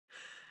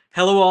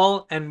Hello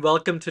all and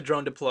welcome to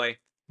DroneDeploy.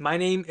 My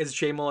name is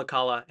Jay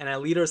Molakala and I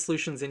lead our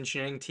solutions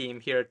engineering team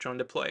here at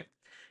DroneDeploy.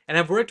 And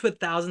I've worked with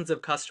thousands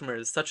of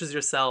customers such as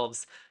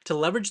yourselves to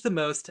leverage the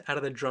most out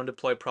of the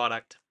DroneDeploy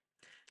product.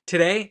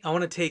 Today, I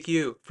want to take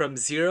you from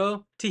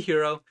zero to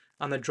hero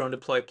on the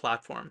DroneDeploy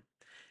platform.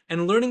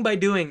 And learning by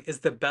doing is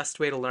the best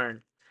way to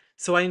learn.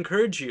 So I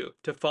encourage you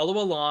to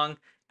follow along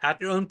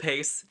at your own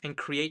pace and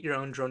create your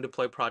own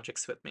DroneDeploy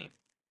projects with me.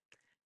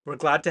 We're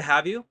glad to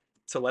have you,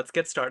 so let's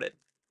get started.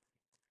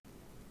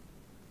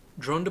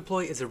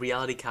 DroneDeploy is a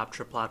reality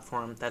capture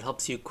platform that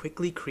helps you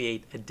quickly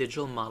create a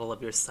digital model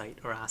of your site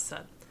or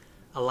asset,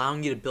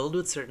 allowing you to build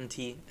with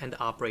certainty and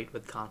operate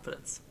with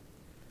confidence.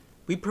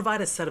 We provide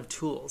a set of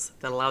tools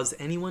that allows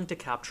anyone to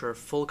capture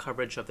full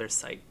coverage of their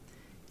site,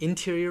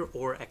 interior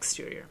or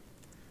exterior.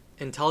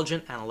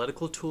 Intelligent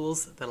analytical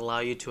tools that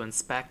allow you to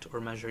inspect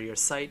or measure your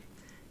site,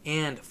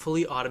 and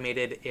fully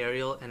automated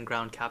aerial and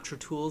ground capture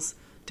tools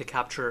to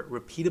capture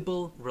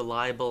repeatable,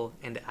 reliable,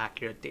 and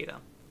accurate data.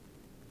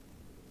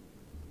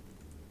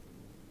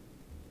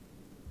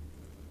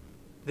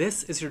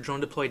 This is your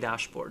DroneDeploy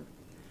dashboard.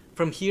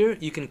 From here,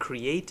 you can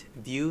create,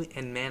 view,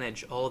 and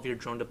manage all of your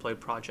DroneDeploy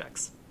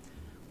projects.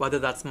 Whether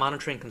that's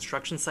monitoring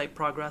construction site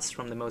progress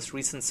from the most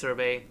recent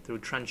survey through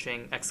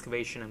trenching,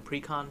 excavation, and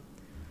pre-con,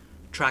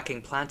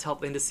 tracking plant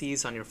health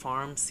indices on your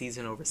farm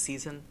season over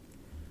season,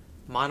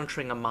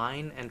 monitoring a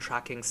mine and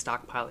tracking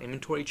stockpile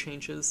inventory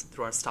changes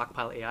through our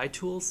Stockpile AI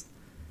tools,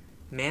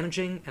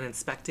 managing and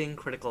inspecting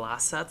critical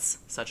assets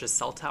such as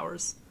cell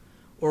towers,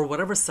 or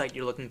whatever site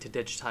you're looking to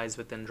digitize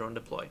within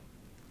DroneDeploy.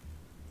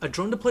 A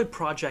DroneDeploy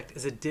project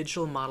is a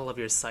digital model of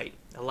your site,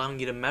 allowing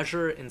you to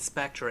measure,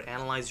 inspect, or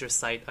analyze your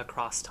site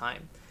across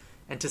time,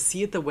 and to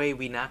see it the way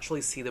we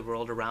naturally see the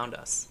world around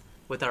us,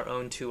 with our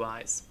own two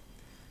eyes.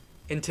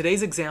 In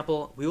today's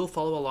example, we will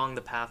follow along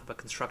the path of a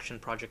construction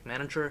project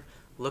manager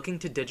looking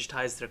to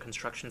digitize their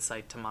construction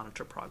site to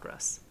monitor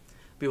progress.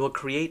 We will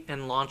create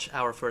and launch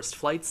our first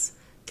flights,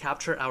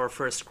 capture our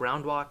first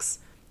ground walks,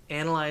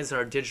 analyze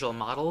our digital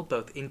model,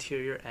 both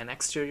interior and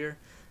exterior,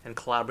 and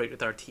collaborate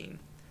with our team.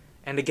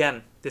 And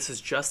again, this is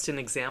just an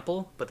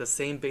example, but the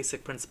same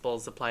basic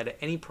principles apply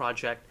to any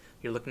project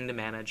you're looking to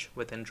manage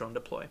within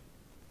DroneDeploy.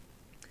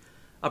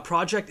 A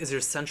project is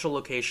your central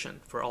location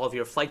for all of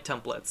your flight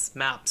templates,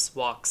 maps,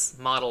 walks,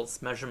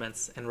 models,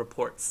 measurements, and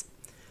reports.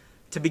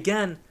 To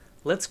begin,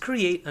 let's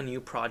create a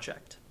new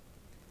project.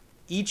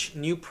 Each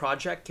new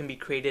project can be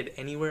created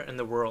anywhere in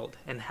the world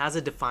and has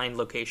a defined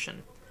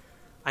location.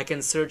 I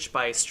can search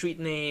by street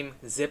name,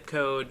 zip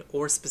code,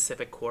 or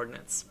specific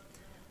coordinates.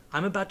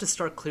 I'm about to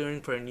start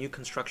clearing for a new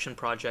construction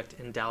project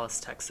in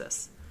Dallas,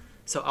 Texas.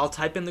 So I'll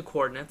type in the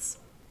coordinates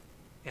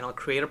and I'll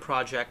create a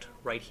project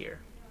right here.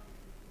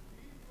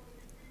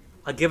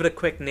 I'll give it a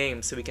quick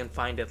name so we can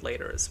find it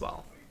later as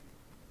well.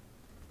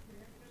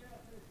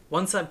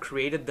 Once I've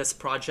created this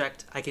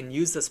project, I can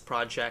use this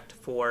project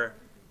for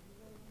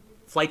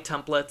flight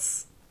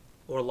templates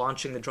or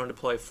launching the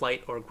DroneDeploy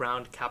flight or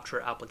ground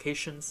capture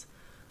applications.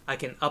 I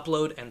can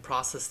upload and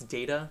process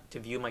data to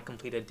view my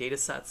completed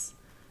datasets,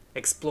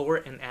 explore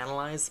and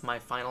analyze my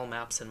final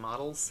maps and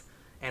models,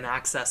 and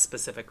access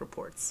specific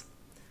reports.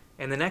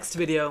 In the next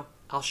video,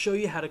 I'll show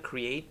you how to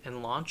create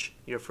and launch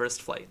your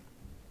first flight.